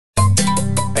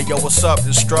Yo, what's up?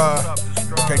 This Strive.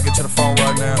 Can't get to the phone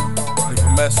right now. Leave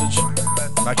a message,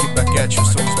 and I'll get back at you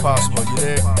as soon as possible.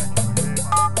 You there?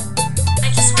 I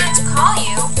just wanted to call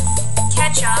you,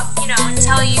 catch up, and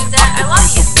tell you that I love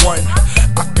you.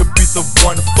 I could be the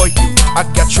one for you. I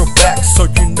got your back, so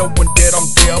you know when that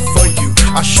I'm there for you.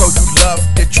 I show you love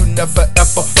that you never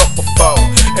ever felt before.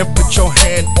 And put your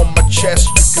hand on my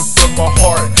chest, you can feel my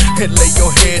heart. And lay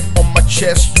your head on my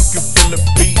chest, you can feel it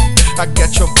beat. I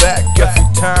got your back every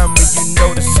time, and you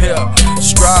know this here.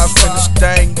 Strive in this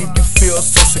thing, and you feel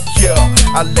so secure.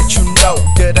 I let you know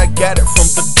that I got it from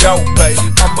the dough, baby.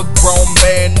 I'm a grown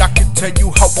man, I can tell you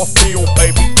how I feel,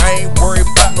 baby. I ain't worried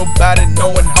about nobody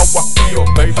knowing how I feel,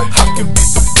 baby. I can be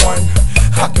the one,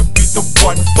 I can be the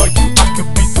one for you. I can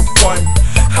be the one,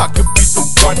 I can be the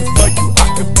one for you.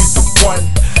 I can be the one,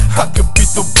 I can be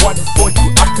the one for you.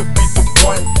 I can be the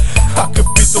one, I can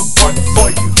be the one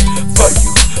for you, for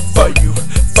you, for you,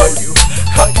 for you.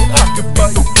 I can be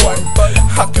the one,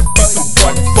 I can be the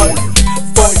one for you,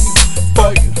 for you, for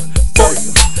you, for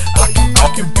you. I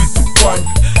can be the one,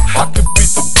 I can be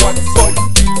the one for you.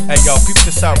 Hey y'all, peep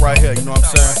this out right here, you know what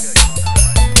I'm saying?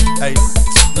 Hey,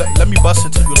 let me bust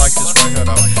it to you like this right here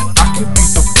though. I can be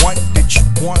the one that you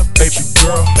want, baby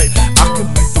girl. I can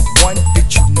be the one that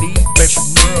you need, baby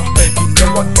girl. You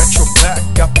know I got your back,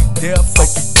 I'll be there for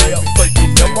you, baby.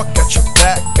 You know I got your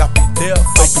back, I'll be there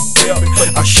for you, baby.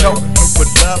 I show you a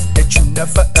love that you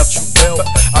never ever felt.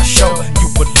 I show you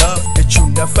a love that you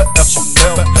never ever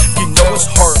felt. You know it's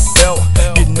heartfelt,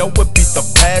 you know it be the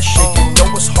passion. You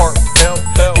know it's heartfelt,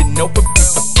 you know it be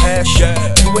the passion.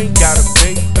 You ain't gotta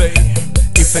be,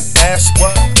 even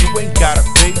asking. You ain't gotta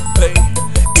be,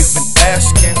 even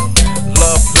asking.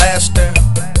 Love lasting,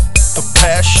 the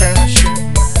passion.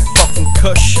 Puffin'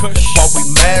 kush while we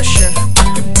mashing. I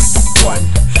could be the one,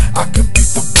 I could be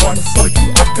the one for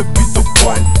you. I could be the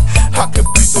one, I could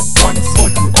be the one for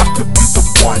you. I could be the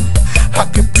one, I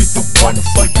could be the one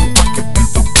for you. I could be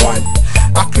the one,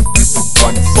 I could be the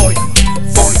one for you,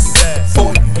 for you, for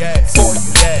you, for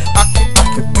you. I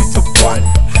could be the one,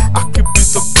 I could be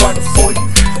the one for you,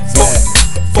 for you,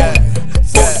 for you,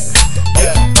 for you.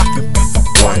 I could be the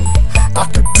one, I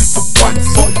could be the one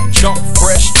for you. Jump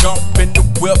fresh, jump in the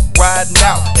whip, riding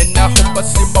out. And I hope I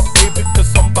see my baby, cause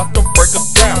I'm about to break her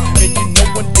down. And you know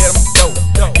when that I'm dope,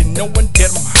 you know when that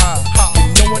I'm high,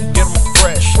 you know when that I'm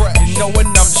fresh, you know when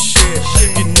I'm the shit.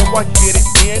 You know I get it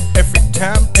in every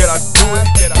time that I do it.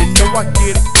 You know I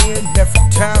get it in every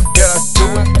time that I do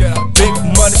it. Big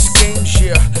money schemes,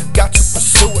 yeah, got to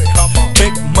pursue it.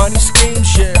 Big money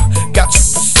schemes, yeah, got to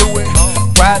pursue it.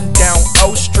 Riding down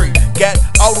O Street, got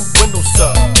all the windows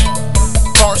up.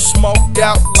 Car smoked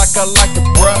out like I like it,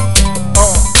 bruh.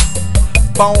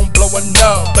 Phone blowing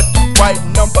up, but the right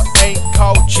number ain't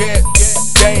called yet.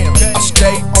 Damn, I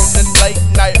stay on